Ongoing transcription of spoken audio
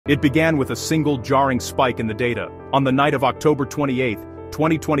It began with a single jarring spike in the data. On the night of October 28,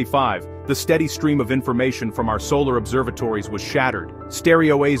 2025, the steady stream of information from our solar observatories was shattered.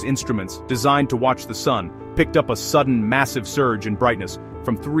 Stereo A's instruments, designed to watch the sun, picked up a sudden massive surge in brightness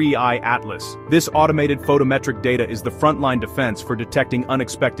from 3i Atlas. This automated photometric data is the frontline defense for detecting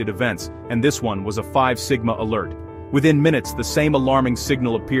unexpected events, and this one was a 5 Sigma alert. Within minutes, the same alarming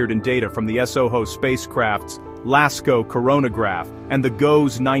signal appeared in data from the SOHO spacecraft's LASCO coronagraph and the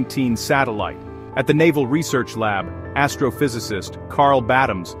GOES-19 satellite. At the Naval Research Lab, astrophysicist Karl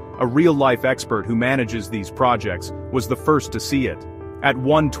Battams, a real-life expert who manages these projects, was the first to see it. At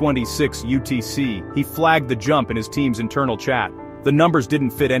 1:26 UTC, he flagged the jump in his team's internal chat. The numbers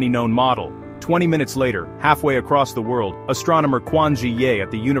didn't fit any known model. 20 minutes later, halfway across the world, astronomer Quanzhi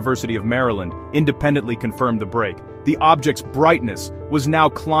at the University of Maryland independently confirmed the break. The object's brightness was now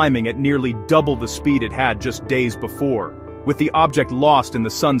climbing at nearly double the speed it had just days before. With the object lost in the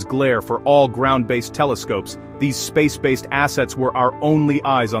sun's glare for all ground-based telescopes, these space-based assets were our only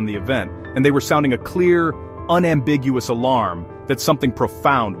eyes on the event, and they were sounding a clear, unambiguous alarm that something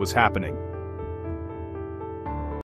profound was happening.